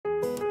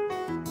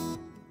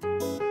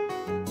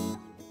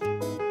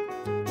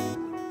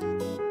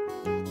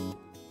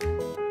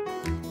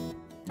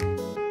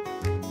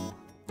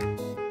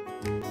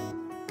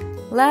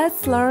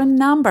Let's learn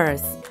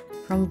numbers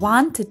from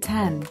 1 to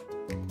 10.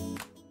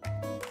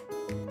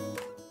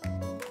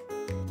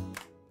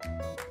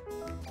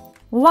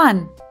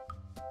 1.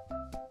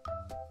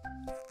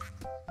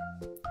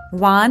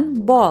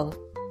 1 ball.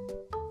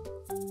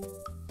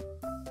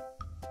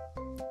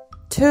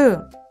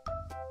 2.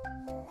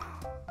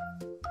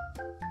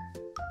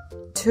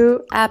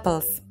 2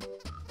 apples.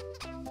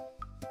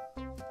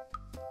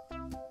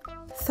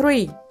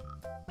 3.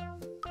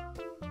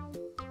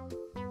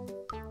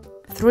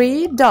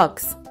 3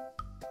 dogs.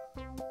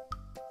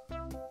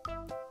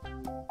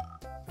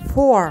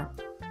 4.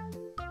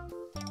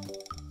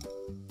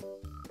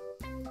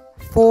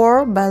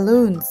 4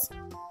 balloons.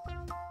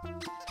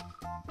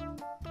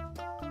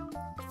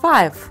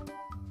 5.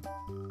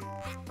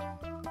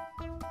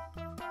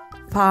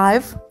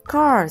 5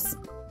 cars.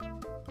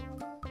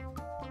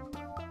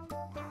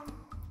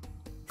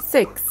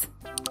 6.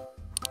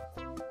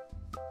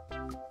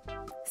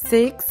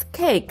 6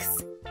 cakes.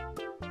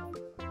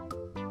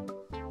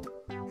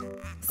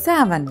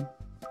 7.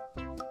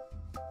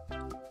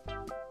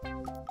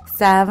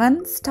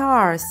 7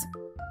 stars.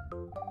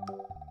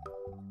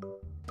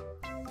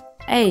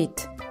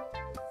 8.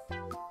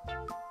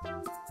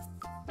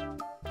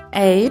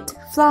 8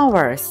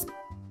 flowers.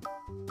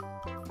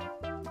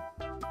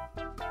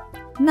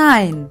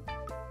 9.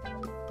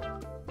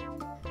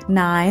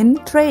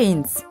 9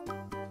 trains.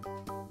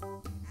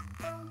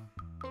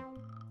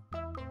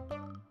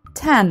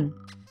 10.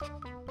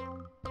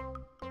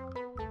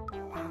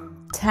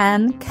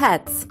 10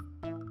 cats.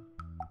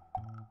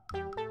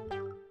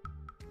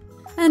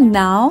 And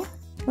now,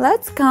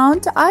 let's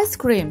count ice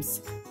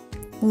creams.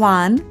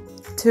 1,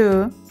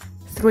 2,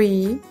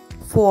 3,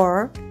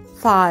 4,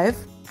 5,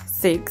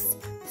 6,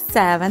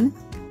 7,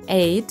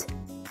 8,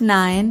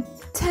 9,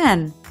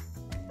 10.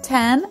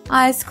 10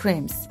 ice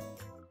creams.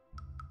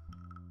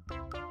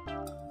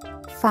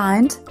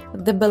 Find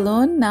the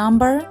balloon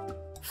number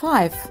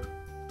 5.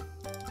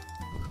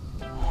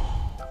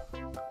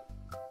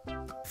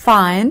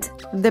 Find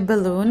the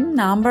balloon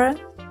number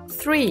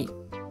 3.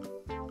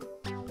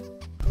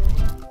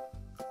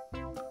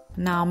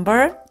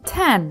 Number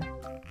 10.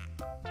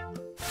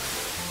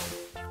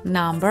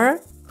 Number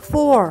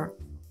 4.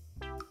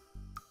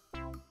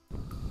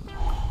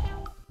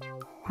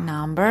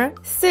 Number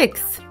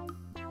 6.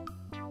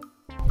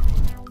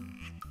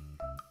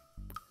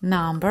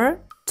 Number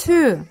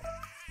 2.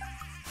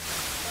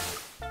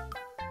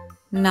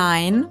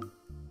 9.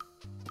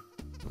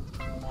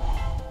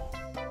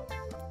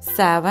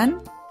 7.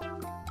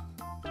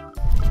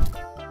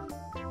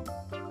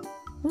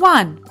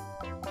 1.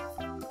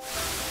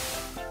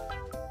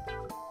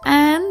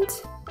 And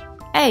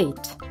 8.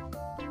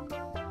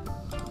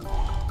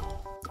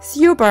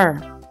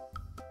 Super!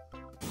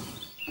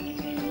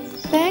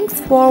 Thanks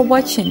for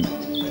watching.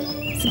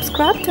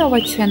 Subscribe to our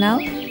channel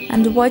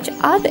and watch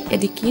other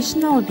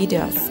educational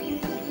videos.